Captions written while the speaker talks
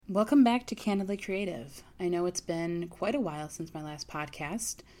Welcome back to Candidly Creative. I know it's been quite a while since my last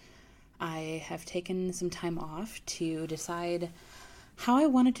podcast. I have taken some time off to decide how I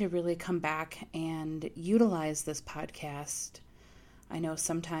wanted to really come back and utilize this podcast. I know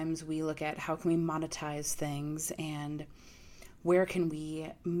sometimes we look at how can we monetize things and where can we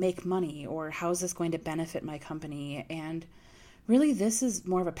make money or how is this going to benefit my company, and really this is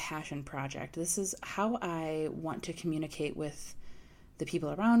more of a passion project. This is how I want to communicate with the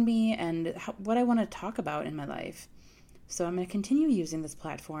people around me and what I want to talk about in my life. So I'm going to continue using this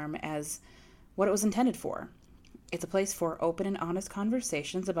platform as what it was intended for. It's a place for open and honest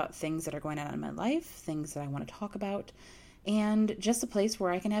conversations about things that are going on in my life, things that I want to talk about, and just a place where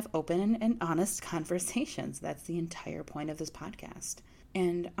I can have open and honest conversations. That's the entire point of this podcast.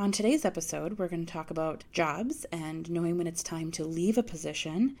 And on today's episode, we're going to talk about jobs and knowing when it's time to leave a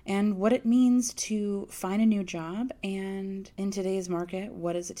position and what it means to find a new job, and in today's market,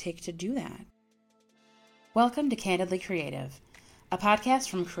 what does it take to do that? Welcome to Candidly Creative, a podcast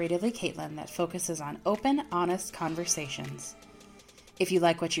from Creatively Caitlin that focuses on open, honest conversations. If you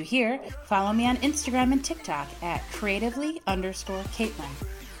like what you hear, follow me on Instagram and TikTok at creatively_Caitlin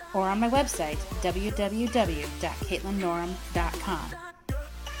or on my website, www.caitlinnorum.com.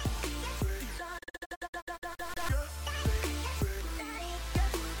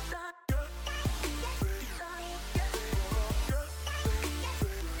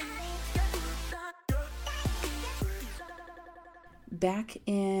 Back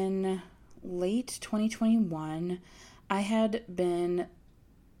in late 2021, I had been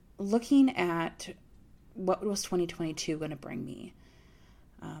looking at what was 2022 going to bring me.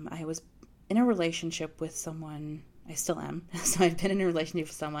 I was in a relationship with someone, I still am, so I've been in a relationship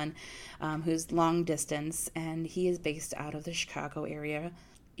with someone who's long distance, and he is based out of the Chicago area.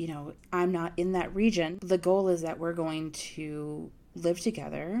 You know, I'm not in that region. The goal is that we're going to live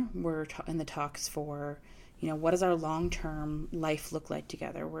together. We're in the talks for, what does our long-term life look like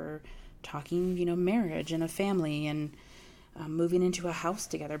together? We're talking, marriage and a family and moving into a house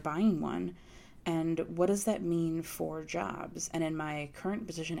together, buying one. And what does that mean for jobs? And in my current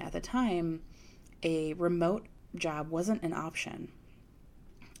position at the time, a remote job wasn't an option.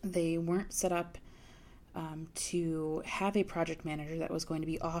 They weren't set up to have a project manager that was going to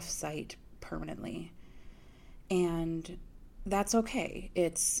be off-site permanently. And that's okay.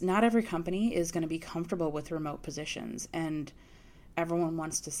 It's not every company is going to be comfortable with remote positions, and everyone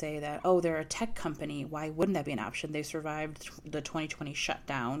wants to say that, oh, they're a tech company. Why wouldn't that be an option? They survived the 2020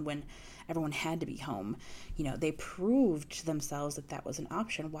 shutdown when everyone had to be home. They proved to themselves that that was an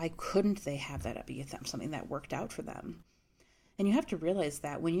option. Why couldn't they have that be something that worked out for them? And you have to realize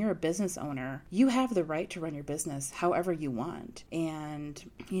that when you're a business owner, you have the right to run your business however you want. And,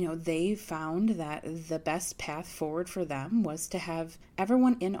 they found that the best path forward for them was to have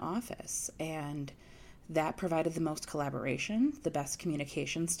everyone in office. And that provided the most collaboration, the best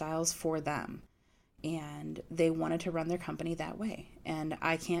communication styles for them. And they wanted to run their company that way. And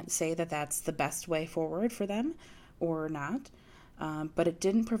I can't say that that's the best way forward for them or not, but it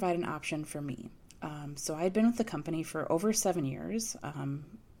didn't provide an option for me. So I had been with the company for over 7 years.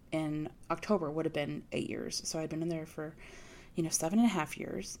 In October would have been 8 years. So I'd been in there for, 7.5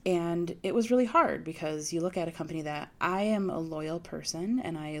 years. And it was really hard because you look at a company that I am a loyal person,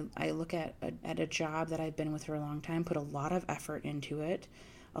 and I look at a job that I've been with for a long time, put a lot of effort into it,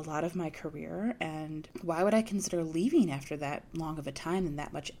 a lot of my career. And why would I consider leaving after that long of a time and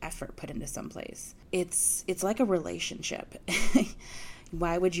that much effort put into someplace? It's like a relationship.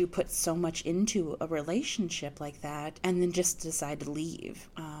 Why would you put so much into a relationship like that and then just decide to leave?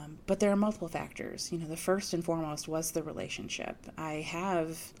 But there are multiple factors. The first and foremost was the relationship. I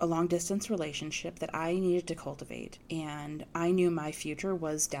have a long distance relationship that I needed to cultivate, and I knew my future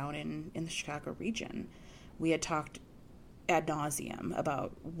was down in the Chicago region. We had talked ad nauseum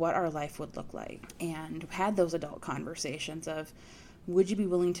about what our life would look like and had those adult conversations of, would you be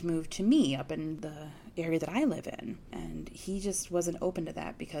willing to move to me up in the area that I live in? And he just wasn't open to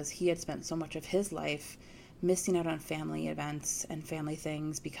that because he had spent so much of his life missing out on family events and family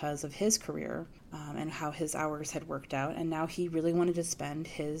things because of his career and how his hours had worked out. And now he really wanted to spend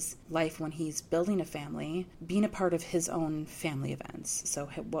his life when he's building a family, being a part of his own family events. So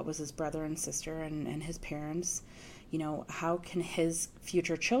what was his brother and sister and his parents, how can his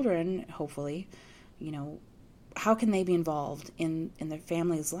future children, hopefully, how can they be involved in their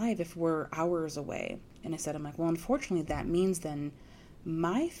family's life if we're hours away? And I said, I'm like, well, unfortunately, that means then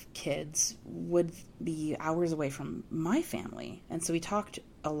my kids would be hours away from my family. And so we talked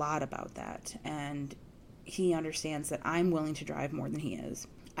a lot about that. And he understands that I'm willing to drive more than he is.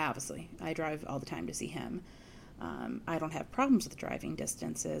 Obviously, I drive all the time to see him. I don't have problems with driving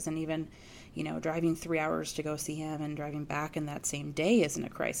distances, and even, driving 3 hours to go see him and driving back in that same day isn't a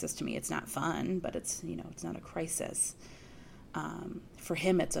crisis to me. It's not fun, but it's not a crisis. For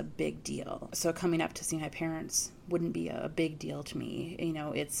him, it's a big deal. So coming up to see my parents wouldn't be a big deal to me.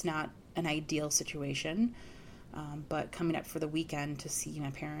 It's not an ideal situation, but coming up for the weekend to see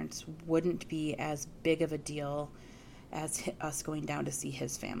my parents wouldn't be as big of a deal as us going down to see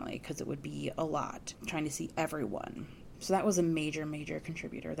his family, because it would be a lot trying to see everyone. So that was a major, major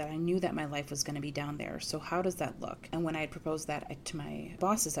contributor, that I knew that my life was going to be down there. So how does that look? And when I had proposed that to my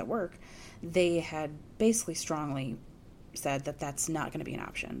bosses at work, they had basically strongly said that that's not going to be an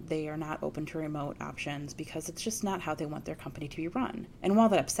option. They are not open to remote options because it's just not how they want their company to be run. And while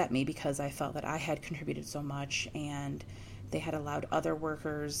that upset me, because I felt that I had contributed so much and they had allowed other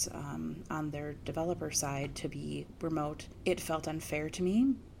workers on their developer side to be remote, it felt unfair to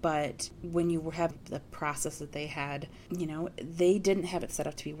me. But when you have the process that they had, they didn't have it set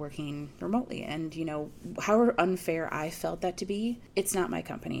up to be working remotely. And, however unfair I felt that to be, it's not my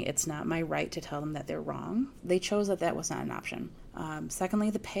company. It's not my right to tell them that they're wrong. They chose that was not an option. Secondly,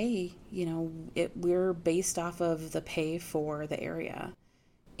 the pay, we're based off of the pay for the area.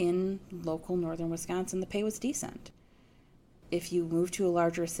 In local northern Wisconsin, the pay was decent. If you move to a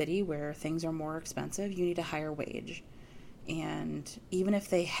larger city where things are more expensive, you need a higher wage. And even if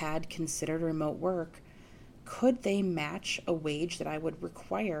they had considered remote work, could they match a wage that I would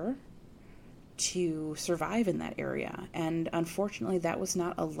require to survive in that area? And unfortunately, that was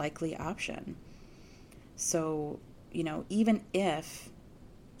not a likely option. So, even if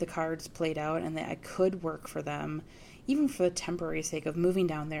the cards played out and that I could work for them, even for the temporary sake of moving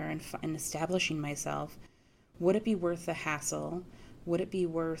down there and establishing myself, would it be worth the hassle? Would it be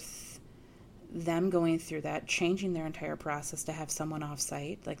worth them going through that, changing their entire process to have someone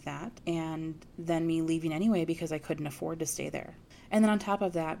off-site like that, and then me leaving anyway because I couldn't afford to stay there? And then on top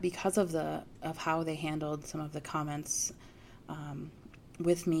of that, because of how they handled some of the comments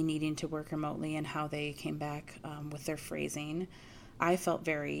with me needing to work remotely and how they came back with their phrasing, I felt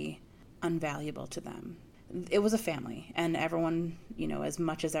very unvaluable to them. It was a family, and everyone, as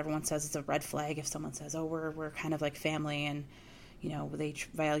much as everyone says it's a red flag if someone says, oh, we're kind of like family, and they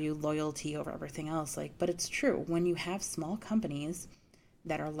value loyalty over everything else. But it's true. When you have small companies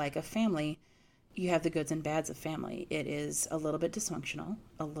that are like a family, you have the goods and bads of family. It is a little bit dysfunctional,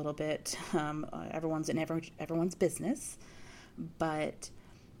 a little bit, everyone's in everyone's business. But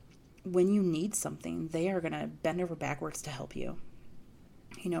when you need something, they are going to bend over backwards to help you.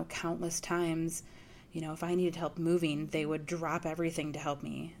 Countless times, if I needed help moving, they would drop everything to help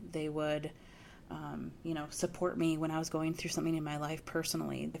me. They would support me when I was going through something in my life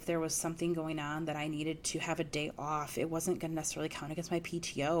personally. If there was something going on that I needed to have a day off, it wasn't going to necessarily count against my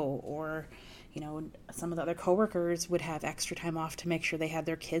PTO, or, some of the other coworkers would have extra time off to make sure they had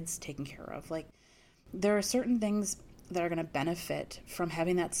their kids taken care of. There are certain things that are going to benefit from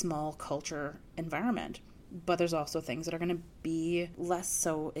having that small culture environment, but there's also things that are going to be less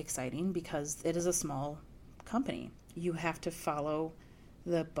so exciting because it is a small company. You have to follow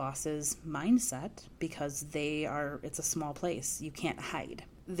the boss's mindset because it's a small place. You can't hide.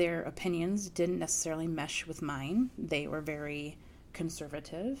 Their opinions didn't necessarily mesh with mine. They were very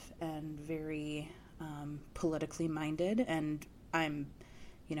conservative and very politically minded, and I'm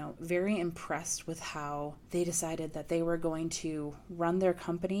very impressed with how they decided that they were going to run their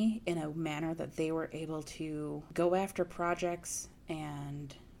company in a manner that they were able to go after projects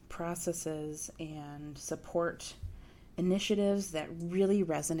and processes and support initiatives that really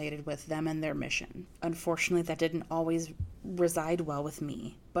resonated with them and their mission. Unfortunately, that didn't always reside well with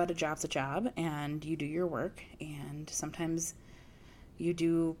me, but a job's a job, and you do your work, and sometimes you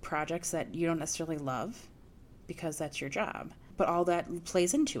do projects that you don't necessarily love because that's your job. But all that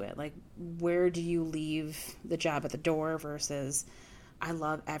plays into it. Where do you leave the job at the door versus I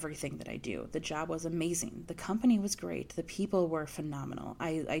love everything that I do. The job was amazing. The company was great. The people were phenomenal.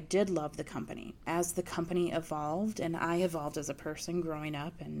 I did love the company. As the company evolved, and I evolved as a person growing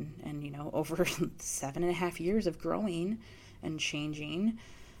up, and over 7.5 years of growing and changing,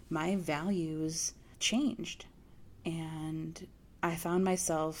 my values changed. And I found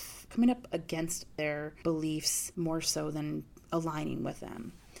myself coming up against their beliefs more so than aligning with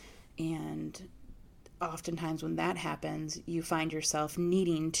them. And oftentimes when that happens, you find yourself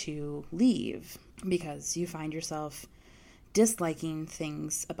needing to leave because you find yourself disliking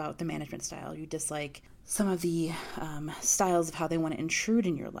things about the management style. You dislike some of the styles of how they want to intrude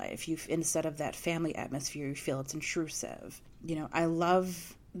in your life. Instead of that family atmosphere, you feel it's intrusive. I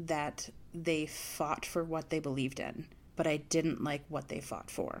love that they fought for what they believed in, but I didn't like what they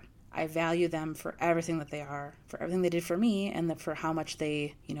fought for. I value them for everything that they are, for everything they did for me, and for how much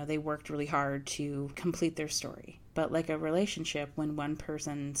they worked really hard to complete their story. But like a relationship, when one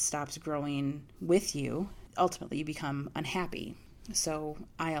person stops growing with you, ultimately you become unhappy. So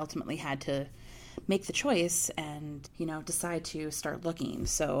I ultimately had to make the choice and, decide to start looking.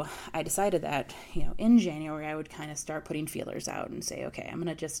 So I decided that, in January, I would kind of start putting feelers out and say, okay, I'm going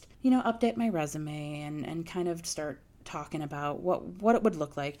to just, update my resume and kind of start talking about what it would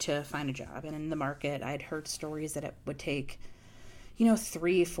look like to find a job. And in the market, I'd heard stories that it would take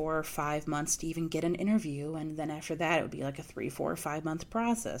 3, 4, 5 months to even get an interview. And then after that, it would be like a 3, 4, 5 month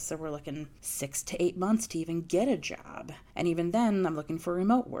process. So we're looking 6 to 8 months to even get a job. And even then, I'm looking for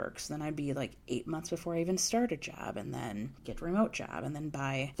remote work. So then I'd be like 8 months before I even start a job and then get a remote job. And then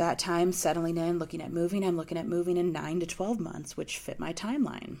by that time, settling in, looking at moving, I'm looking at moving in 9 to 12 months, which fit my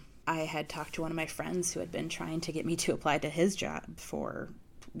timeline. I had talked to one of my friends who had been trying to get me to apply to his job for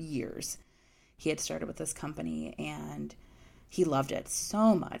years. He had started with this company and he loved it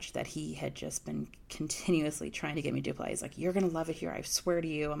so much that he had just been continuously trying to get me to apply. He's like, you're going to love it here. I swear to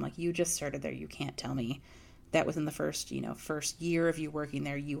you. I'm like, you just started there. You can't tell me that within the first year of you working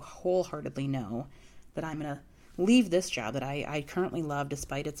there, you wholeheartedly know that I'm going to leave this job that I currently love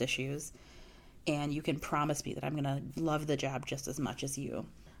despite its issues. And you can promise me that I'm going to love the job just as much as you.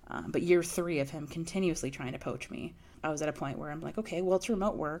 But year 3 of him continuously trying to poach me, I was at a point where I'm like, okay, well, it's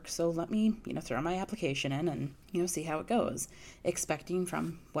remote work, so let me, throw my application in and, see how it goes. Expecting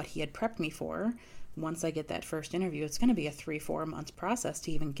from what he had prepped me for, once I get that first interview, it's going to be a 3-4 month process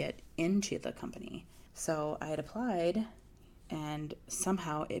to even get into the company. So I had applied, and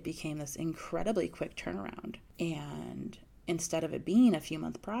somehow it became this incredibly quick turnaround. And instead of it being a few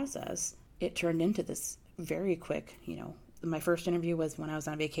month process, it turned into this very quick, my first interview was when I was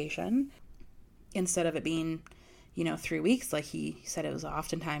on vacation. Instead of it being, 3 weeks, like he said, it was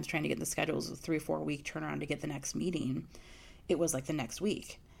oftentimes trying to get the schedules a 3-4 week turnaround to get the next meeting. It was like the next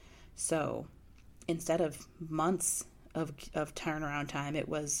week. So instead of months of turnaround time, it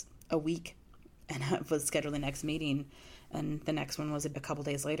was a week, and I was scheduled the next meeting. And the next one was a couple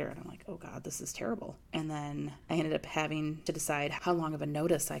days later. And I'm like, oh God, this is terrible. And then I ended up having to decide how long of a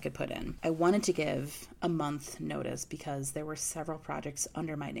notice I could put in. I wanted to give a month notice because there were several projects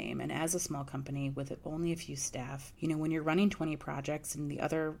under my name. And as a small company with only a few staff, when you're running 20 projects and the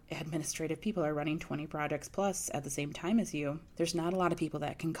other administrative people are running 20 projects plus at the same time as you, there's not a lot of people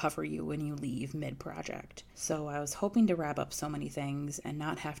that can cover you when you leave mid-project. So I was hoping to wrap up so many things and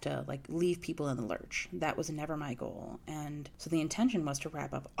not have to leave people in the lurch. That was never my goal. And so the intention was to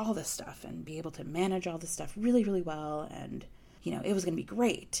wrap up all this stuff and be able to manage all this stuff really, really well. And, it was going to be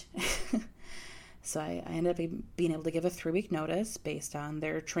great. So I ended up being able to give a 3-week notice based on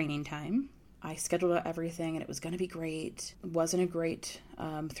their training time. I scheduled out everything and it was going to be great. It wasn't a great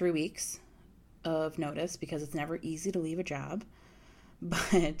 3 weeks of notice because it's never easy to leave a job.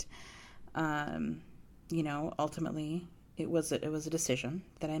 But, ultimately it was a decision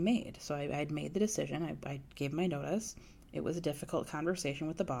that I made. So I'd made the decision. I gave my notice. It was a difficult conversation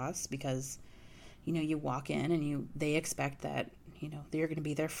with the boss because, you walk in and they expect that, you're going to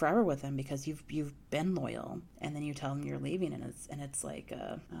be there forever with them because you've been loyal, and then you tell them you're leaving, and it's like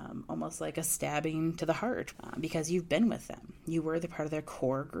almost like a stabbing to the heart because you've been with them. You were the part of their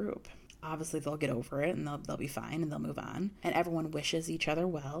core group. Obviously, they'll get over it and they'll be fine and they'll move on, and everyone wishes each other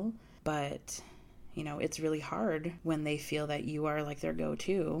well, but it's really hard when they feel that you are like their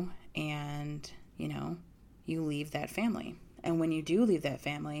go-to and, you leave that family. And when you do leave that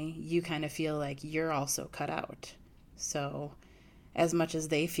family, you kind of feel like you're also cut out. So as much as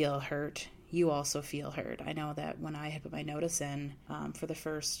they feel hurt, you also feel hurt. I know that when I had put my notice in for the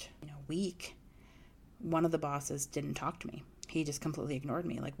first week, one of the bosses didn't talk to me. He just completely ignored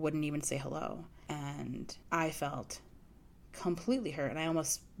me, wouldn't even say hello. And I felt completely hurt, and I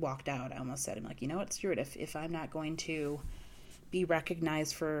almost walked out. I almost said, I'm like, what, screw it. If I'm not going to be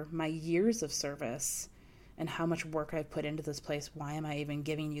recognized for my years of service and how much work I've put into this place, why am I even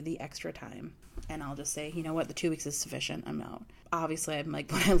giving you the extra time? And I'll just say, what, the 2 weeks is sufficient. I'm out. Obviously, I'm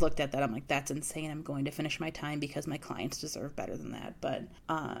like, when I looked at that, I'm like, that's insane. I'm going to finish my time because my clients deserve better than that. But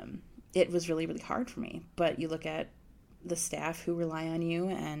it was really, really hard for me. But you look at the staff who rely on you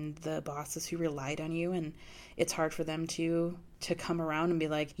and the bosses who relied on you, and it's hard for them to come around and be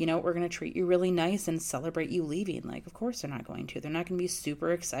like, we're going to treat you really nice and celebrate you leaving. Of course they're not going to. They're not going to be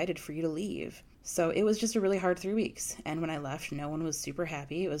super excited for you to leave. So it was just a really hard 3 weeks. And when I left, no one was super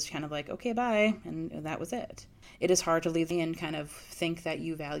happy. It was kind of like, okay, bye. And that was it. It is hard to leave and kind of think that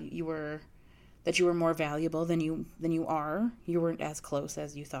you were more valuable than you are. You weren't as close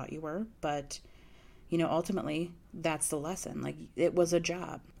as you thought you were, but ultimately that's the lesson. Like, it was a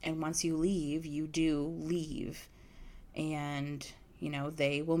job. And once you leave, you do leave. And,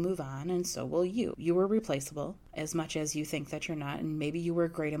 they will move on, and so will you. You were replaceable as much as you think that you're not. And maybe you were a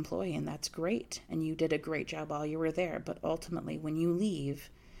great employee, and that's great. And you did a great job while you were there. But ultimately, when you leave,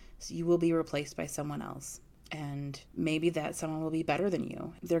 you will be replaced by someone else. And maybe that someone will be better than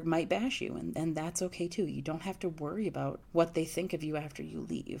you. They might bash you, and that's okay too. You don't have to worry about what they think of you after you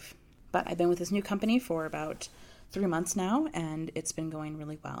leave. But I've been with this new company for about 3 months now, and it's been going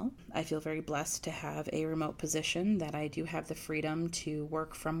really well. I feel very blessed to have a remote position that I do have the freedom to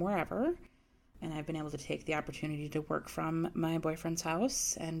work from wherever. And I've been able to take the opportunity to work from my boyfriend's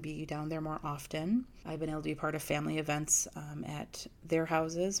house and be down there more often. I've been able to be part of family events at their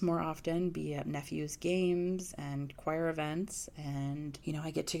houses more often, be at nephews' games and choir events. And,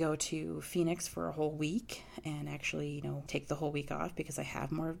 I get to go to Phoenix for a whole week and actually, take the whole week off because I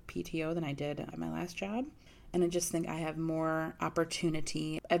have more PTO than I did at my last job. And I just think I have more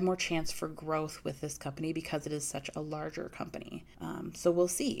opportunity, I have more chance for growth with this company because it is such a larger company. So we'll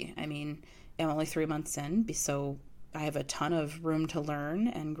see. I'm only 3 months in, so I have a ton of room to learn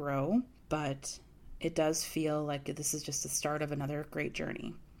and grow, but it does feel like this is just the start of another great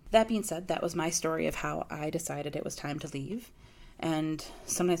journey. That being said, that was my story of how I decided it was time to leave. And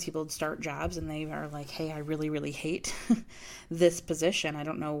sometimes people start jobs and they are like, hey, I really, really hate this position. I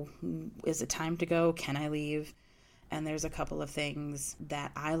don't know, is it time to go? Can I leave? And there's a couple of things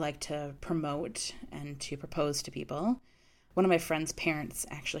that I like to promote and to propose to people. One of my friend's parents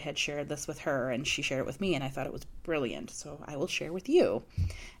actually had shared this with her, and she shared it with me, and I thought it was brilliant. So I will share with you.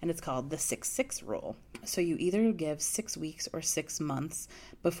 And it's called the 6-6 rule. So you either give 6 weeks or 6 months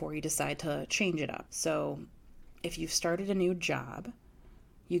before you decide to change it up. So if you've started a new job,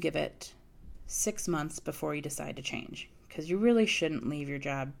 you give it 6 months before you decide to change, because you really shouldn't leave your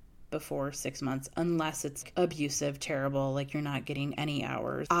job before 6 months unless it's abusive, terrible, like you're not getting any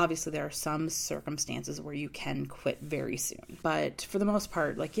hours. Obviously, there are some circumstances where you can quit very soon. But for the most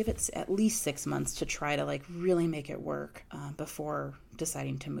part, give it at least 6 months to try to really make it work before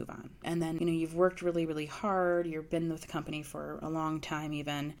deciding to move on. And then, you've worked really, really hard. You've been with the company for a long time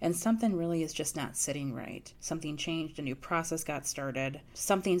even, and something really is just not sitting right. Something changed, a new process got started.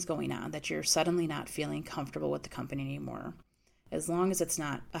 Something's going on that you're suddenly not feeling comfortable with the company anymore. As long as it's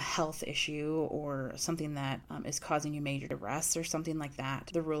not a health issue or something that is causing you major stress or something like that,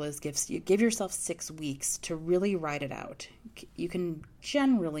 the rule is give yourself 6 weeks to really ride it out. You can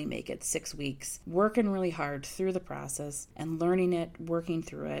generally make it 6 weeks, working really hard through the process and learning it, working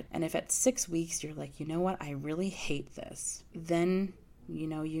through it. And if at 6 weeks you're like, you know what, I really hate this, then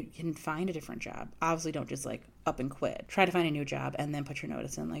you can find a different job. Obviously, don't just up and quit. Try to find a new job and then put your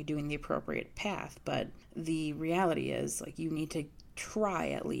notice in, doing the appropriate path. But the reality is, you need to try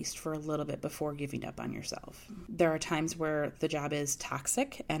at least for a little bit before giving up on yourself. There are times where the job is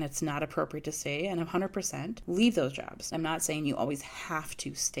toxic and it's not appropriate to stay, and 100% leave those jobs. I'm not saying you always have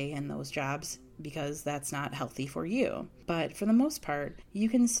to stay in those jobs because that's not healthy for you. But for the most part, you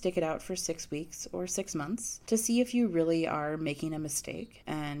can stick it out for 6 weeks or 6 months to see if you really are making a mistake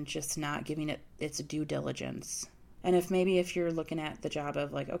and just not giving it its due diligence. And if you're looking at the job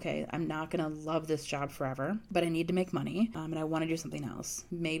of okay, I'm not going to love this job forever, but I need to make money and I want to do something else.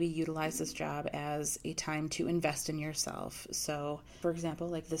 Maybe utilize this job as a time to invest in yourself. So, for example,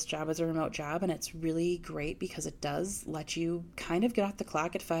 this job is a remote job and it's really great because it does let you kind of get off the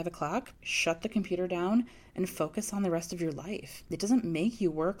clock at 5 o'clock, shut the computer down, and focus on the rest of your life. It doesn't make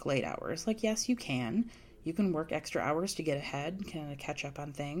you work late hours. Yes, you can. You can work extra hours to get ahead, kind of catch up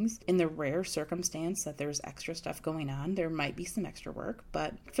on things. In the rare circumstance that there's extra stuff going on, there might be some extra work.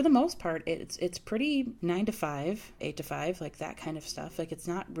 But for the most part, it's pretty 9 to 5, 8 to 5, that kind of stuff. It's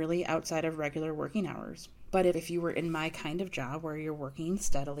not really outside of regular working hours. But if you were in my kind of job where you're working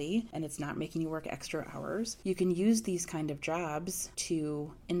steadily and it's not making you work extra hours, you can use these kind of jobs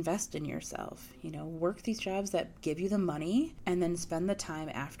to invest in yourself. Work these jobs that give you the money and then spend the time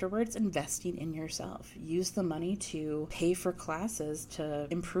afterwards investing in yourself. Use the money to pay for classes to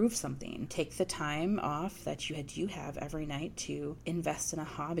improve something. Take the time off that you have every night to invest in a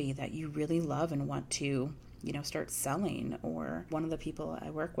hobby that you really love and want to start selling. Or one of the people I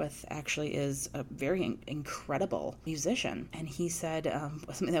work with actually is a very incredible musician. And he said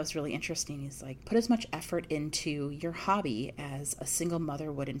something that was really interesting. He's put as much effort into your hobby as a single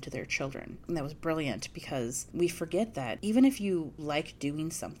mother would into their children. And that was brilliant because we forget that even if you like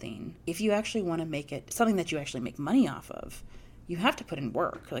doing something, if you actually want to make it something that you actually make money off of, you have to put in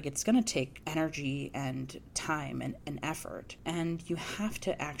work. It's going to take energy and time and effort. And you have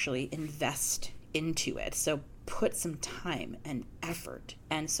to actually invest into it. So put some time and effort.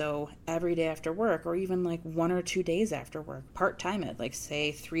 And so every day after work, or even like 1 or 2 days after work, part-time it, like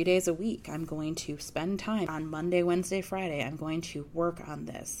say 3 days a week, I'm going to spend time on Monday, Wednesday, Friday. I'm going to work on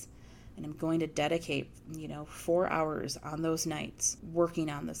this. And I'm going to dedicate, 4 hours on those nights working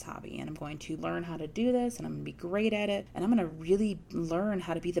on this hobby. And I'm going to learn how to do this, and I'm going to be great at it. And I'm going to really learn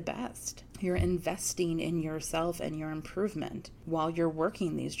how to be the best. You're investing in yourself and your improvement while you're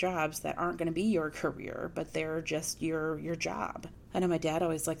working these jobs that aren't going to be your career, but they're just your job. I know my dad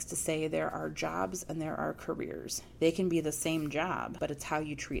always likes to say there are jobs and there are careers. They can be the same job, but it's how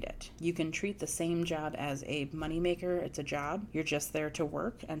you treat it. You can treat the same job as a moneymaker. It's a job. You're just there to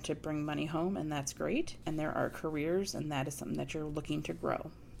work and to bring money home, and that's great. And there are careers, and that is something that you're looking to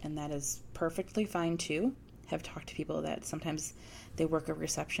grow. And that is perfectly fine too. I've talked to people that sometimes they work a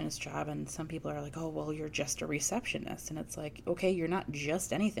receptionist job, and some people are like, oh, well, you're just a receptionist. And it's like, okay, you're not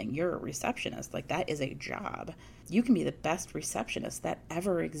just anything. You're a receptionist. Like, that is a job. You can be the best receptionist that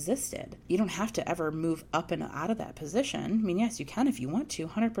ever existed. You don't have to ever move up and out of that position. I mean, yes, you can if you want to,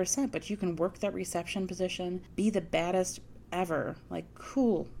 100%, but you can work that reception position, be the baddest ever. Like,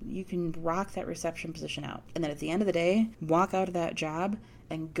 cool. You can rock that reception position out. And then at the end of the day, walk out of that job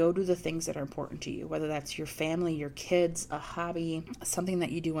and go do the things that are important to you, whether that's your family, your kids, a hobby, something that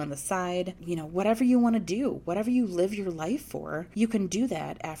you do on the side, whatever you want to do, whatever you live your life for, you can do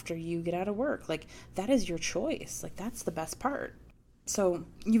that after you get out of work. Like, that is your choice. Like, that's the best part. So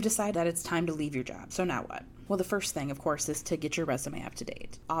you've decided that it's time to leave your job. So now what? Well, the first thing, of course, is to get your resume up to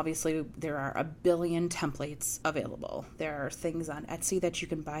date. Obviously, there are a billion templates available. There are things on Etsy that you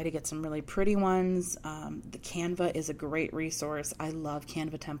can buy to get some really pretty ones. The Canva is a great resource. I love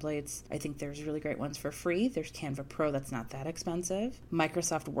Canva templates. I think there's really great ones for free. There's Canva Pro that's not that expensive.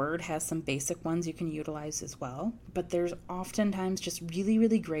 Microsoft Word has some basic ones you can utilize as well. But there's oftentimes just really,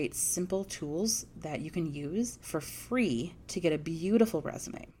 really great simple tools that you can use for free to get a beautiful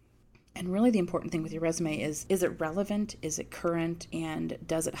resume. And really the important thing with your resume is it relevant? Is it current? And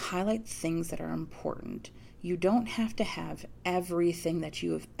does it highlight things that are important? You don't have to have everything that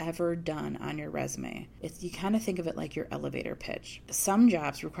you have ever done on your resume. You kind of think of it like your elevator pitch. Some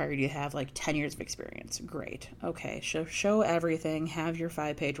jobs require you to have like 10 years of experience. Great. Okay, show everything, have your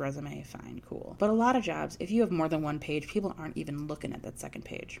 5-page resume, fine, cool. But a lot of jobs, if you have more than one page, people aren't even looking at that second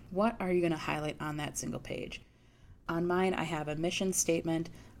page. What are you going to highlight on that single page? On mine, I have a mission statement,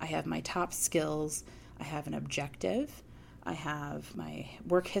 I have my top skills, I have an objective, I have my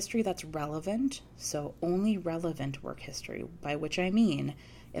work history that's relevant, so only relevant work history, by which I mean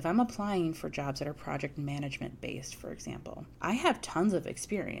if I'm applying for jobs that are project management based, for example. I have tons of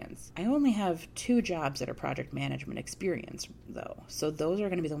experience. I only have 2 jobs that are project management experience, though, so those are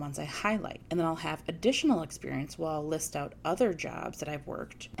going to be the ones I highlight. And then I'll have additional experience where I'll list out other jobs that I've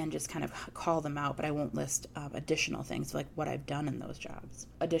worked and just kind of call them out, but I won't list additional things like what I've done in those jobs.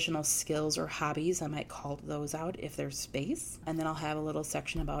 Additional skills or hobbies, I might call those out if there's space. And then I'll have a little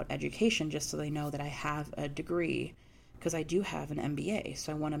section about education just so they know that I have a degree, because I do have an MBA,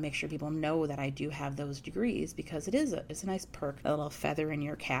 so I want to make sure people know that I do have those degrees, because it's a nice perk, a little feather in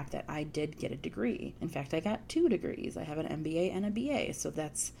your cap that I did get a degree. In fact, I got 2 degrees. I have an MBA and a BA, so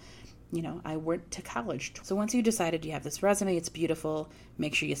that's, I went to college. So once you decided you have this resume, it's beautiful.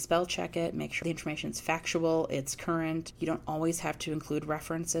 Make sure you spell check it. Make sure the information is factual, it's current. You don't always have to include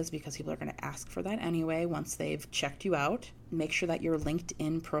references because people are going to ask for that anyway once they've checked you out. Make sure that your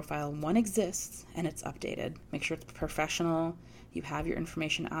LinkedIn profile, one, exists and it's updated. Make sure it's professional. You have your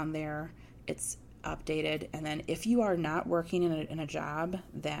information on there. It's updated. And then if you are not working in a job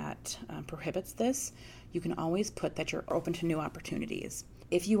that prohibits this, you can always put that you're open to new opportunities.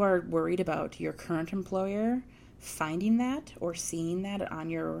 If you are worried about your current employer finding that or seeing that on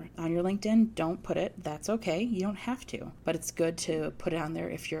your LinkedIn, don't put it. That's okay. You don't have to. But it's good to put it on there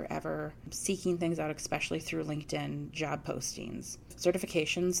if you're ever seeking things out, especially through LinkedIn job postings.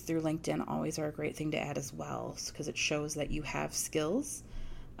 Certifications through LinkedIn always are a great thing to add as well, because it shows that you have skills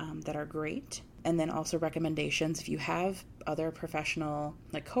that are great. And then also recommendations. If you have other professional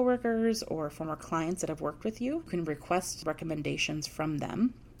like coworkers or former clients that have worked with you, you can request recommendations from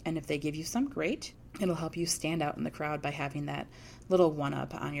them. And if they give you some, great. It'll help you stand out in the crowd by having that little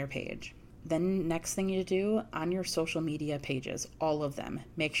one-up on your page. Then next thing you do on your social media pages, all of them,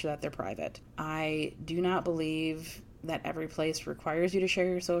 make sure that they're private. I do not believe that every place requires you to share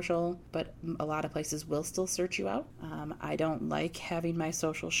your social, but a lot of places will still search you out. I don't like having my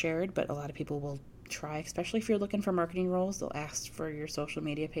social shared, but a lot of people will try, especially if you're looking for marketing roles. They'll ask for your social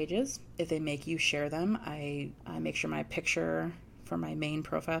media pages. If they make you share them, I make sure my picture for my main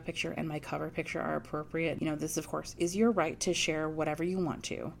profile picture and my cover picture are appropriate. This, of course, is your right to share whatever you want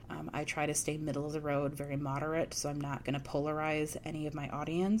to. I try to stay middle of the road, very moderate, so I'm not going to polarize any of my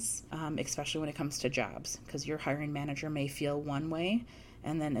audience, especially when it comes to jobs, because your hiring manager may feel one way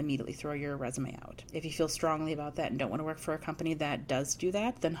and then immediately throw your resume out. If you feel strongly about that and don't want to work for a company that does do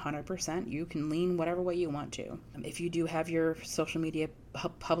that, then 100% you can lean whatever way you want to. If you do have your social media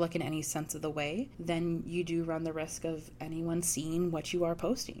public in any sense of the way, then you do run the risk of anyone seeing what you are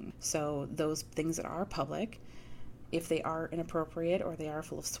posting. So those things that are public, if they are inappropriate or they are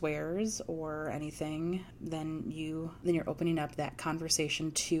full of swears or anything, then you're opening up that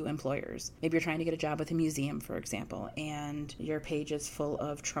conversation to employers. Maybe you're trying to get a job with a museum, for example, and your page is full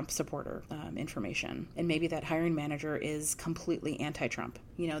of Trump supporter information. And maybe that hiring manager is completely anti-Trump.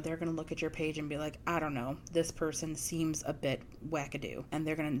 They're going to look at your page and be like, I don't know, this person seems a bit wackadoo. And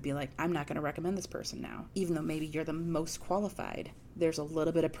they're going to be like, I'm not going to recommend this person now. Even though maybe you're the most qualified, there's a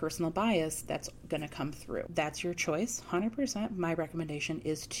little bit of personal bias that's going to come through. That's your choice, 100%. My recommendation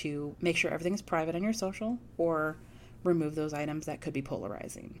is to make sure everything's private on your social or remove those items that could be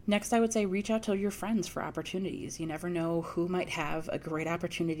polarizing. Next, I would say reach out to your friends for opportunities. You never know who might have a great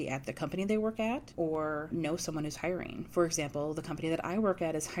opportunity at the company they work at or know someone who's hiring. For example, the company that I work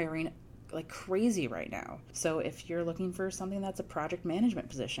at is hiring like crazy right now. So if you're looking for something that's a project management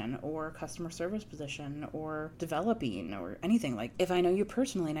position or customer service position or developing or anything, like if I know you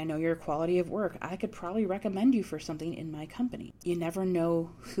personally and I know your quality of work, I could probably recommend you for something in my company. You never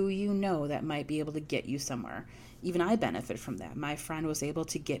know who you know that might be able to get you somewhere. Even I benefit from that. My friend was able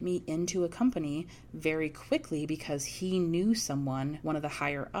to get me into a company very quickly because he knew someone, one of the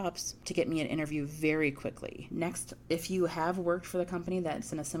higher ups, to get me an interview very quickly. Next, if you have worked for the company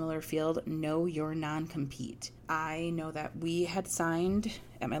that's in a similar field, know your non-compete. I know that we had signed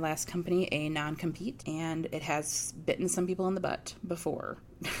at my last company a non-compete, and it has bitten some people in the butt before.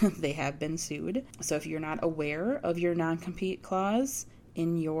 They have been sued. So if you're not aware of your non-compete clause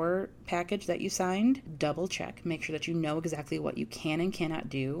in your package that you signed, double check. Make sure that you know exactly what you can and cannot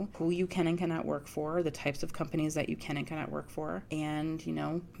do, who you can and cannot work for, the types of companies that you can and cannot work for, and,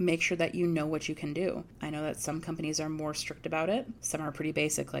 make sure that you know what you can do. I know that some companies are more strict about it. Some are pretty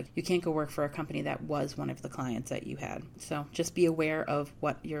basic, like you can't go work for a company that was one of the clients that you had. So just be aware of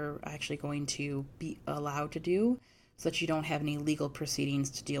what you're actually going to be allowed to do so that you don't have any legal proceedings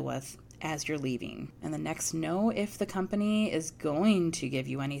to deal with as you're leaving. And the next, know if the company is going to give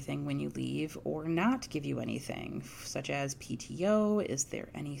you anything when you leave or not give you anything, such as PTO. Is there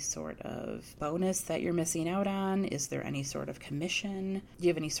any sort of bonus that you're missing out on? Is there any sort of commission? Do you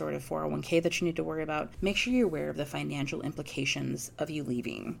have any sort of 401k that you need to worry about? Make sure you're aware of the financial implications of you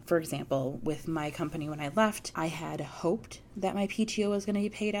leaving. For example, with my company when I left, I had hoped that my PTO was going to be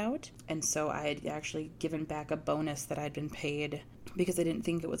paid out, and so I had actually given back a bonus that I'd been paid because I didn't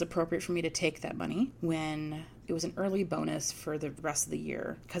think it was appropriate for me to take that money when it was an early bonus for the rest of the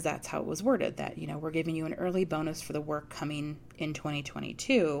year, because that's how it was worded, that, we're giving you an early bonus for the work coming in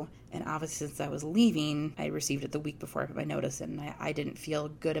 2022. And obviously, since I was leaving, I received it the week before I put my notice in, and I didn't feel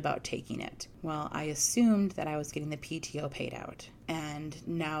good about taking it. Well, I assumed that I was getting the PTO paid out. And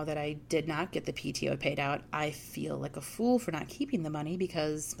now that I did not get the PTO paid out, I feel like a fool for not keeping the money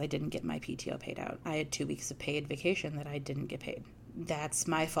because I didn't get my PTO paid out. I had 2 weeks of paid vacation that I didn't get paid. That's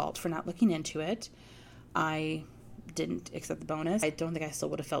my fault for not looking into it. I didn't accept the bonus. I don't think I still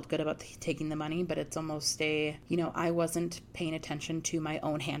would have felt good about taking the money, but it's almost I wasn't paying attention to my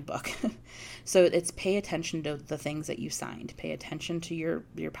own handbook. So it's pay attention to the things that you signed. Pay attention to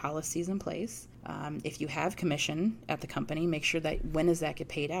your policies in place. If you have commission at the company, make sure that when does that get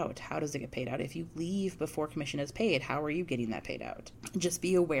paid out? How does it get paid out? If you leave before commission is paid, how are you getting that paid out? Just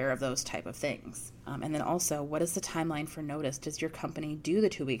be aware of those type of things. And then also, what is the timeline for notice? Does your company do the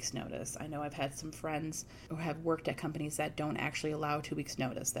 2 weeks notice? I know I've had some friends who have worked at companies that don't actually allow 2 weeks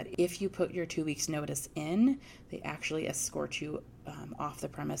notice, that if you put your 2 weeks notice in, they actually escort you off the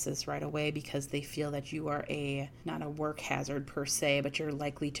premises right away because they feel that you are not a work hazard per se, but you're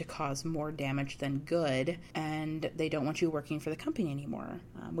likely to cause more damage than good, and they don't want you working for the company anymore,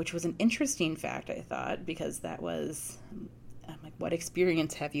 which was an interesting fact, I thought, because that was, what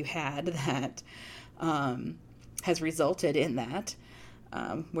experience have you had that has resulted in that,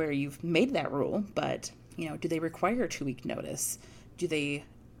 where you've made that rule, but, do they require a 2-week notice? Do they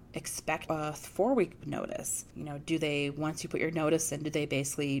expect a 4-week notice? Do they, once you put your notice in, do they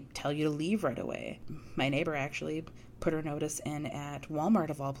basically tell you to leave right away? My neighbor actually put her notice in at Walmart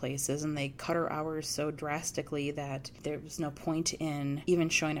of all places, and they cut her hours so drastically that there was no point in even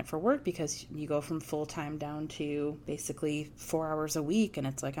showing up for work, because you go from full-time down to basically 4 hours a week, and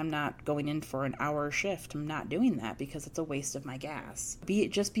it's like, I'm not going in for an hour shift. I'm not doing that because it's a waste of my gas.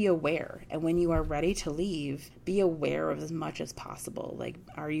 Just be aware, and when you are ready to leave, be aware of as much as possible. Like,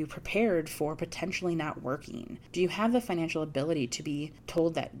 are you prepared for potentially not working? Do you have the financial ability to be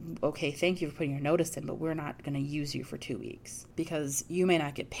told that, okay, thank you for putting your notice in, but we're not going to use you for 2 weeks, because you may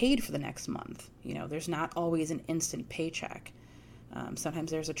not get paid for the next month. There's not always an instant paycheck.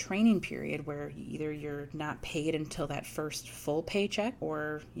 Sometimes there's a training period where either you're not paid until that first full paycheck,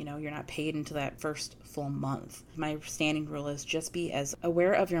 or, you're not paid until that first full month. My standing rule is just be as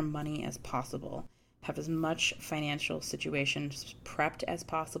aware of your money as possible. Have as much financial situations prepped as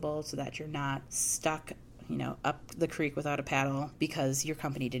possible so that you're not stuck up the creek without a paddle because your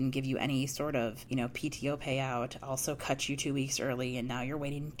company didn't give you any sort of, PTO payout, also cut you 2 weeks early, and now you're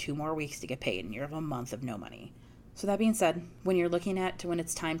waiting 2 more weeks to get paid, and you have a month of no money. So that being said, when you're looking at when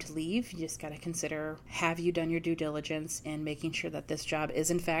it's time to leave, you just got to consider, have you done your due diligence in making sure that this job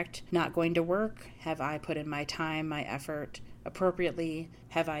is in fact not going to work? Have I put in my time, my effort appropriately?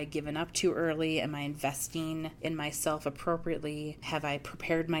 Have I given up too early? Am I investing in myself appropriately? Have I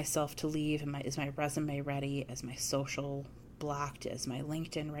prepared myself to leave? Is my resume ready? Is my social blocked? Is my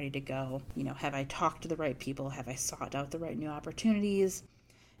LinkedIn ready to go? Have I talked to the right people? Have I sought out the right new opportunities?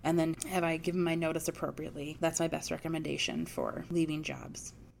 And then, have I given my notice appropriately? That's my best recommendation for leaving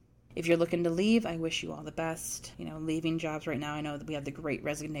jobs. If you're looking to leave, I wish you all the best. Leaving jobs right now, I know that we have the great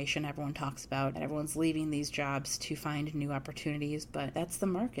resignation everyone talks about, and everyone's leaving these jobs to find new opportunities, but that's the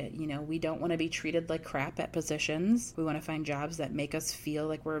market. We don't want to be treated like crap at positions. We want to find jobs that make us feel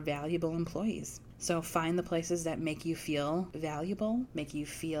like we're valuable employees. So find the places that make you feel valuable, make you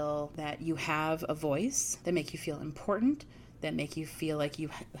feel that you have a voice, that make you feel important, that make you feel like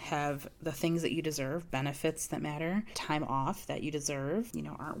you have the things that you deserve, benefits that matter, time off that you deserve,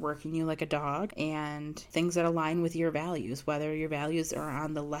 aren't working you like a dog, and things that align with your values, whether your values are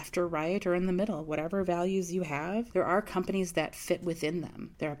on the left or right or in the middle. Whatever values you have, there are companies that fit within them.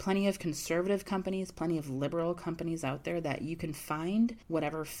 There are plenty of conservative companies, plenty of liberal companies out there that you can find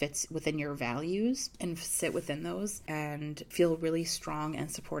whatever fits within your values and sit within those and feel really strong and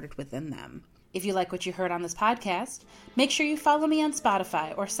supported within them. If you like what you heard on this podcast, make sure you follow me on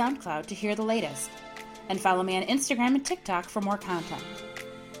Spotify or SoundCloud to hear the latest. And follow me on Instagram and TikTok for more content.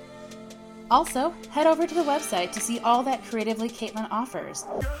 Also, head over to the website to see all that Creatively Caitlin offers,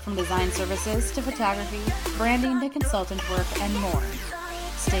 from design services to photography, branding to consultant work, and more.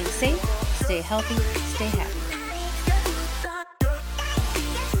 Stay safe, stay healthy, stay happy.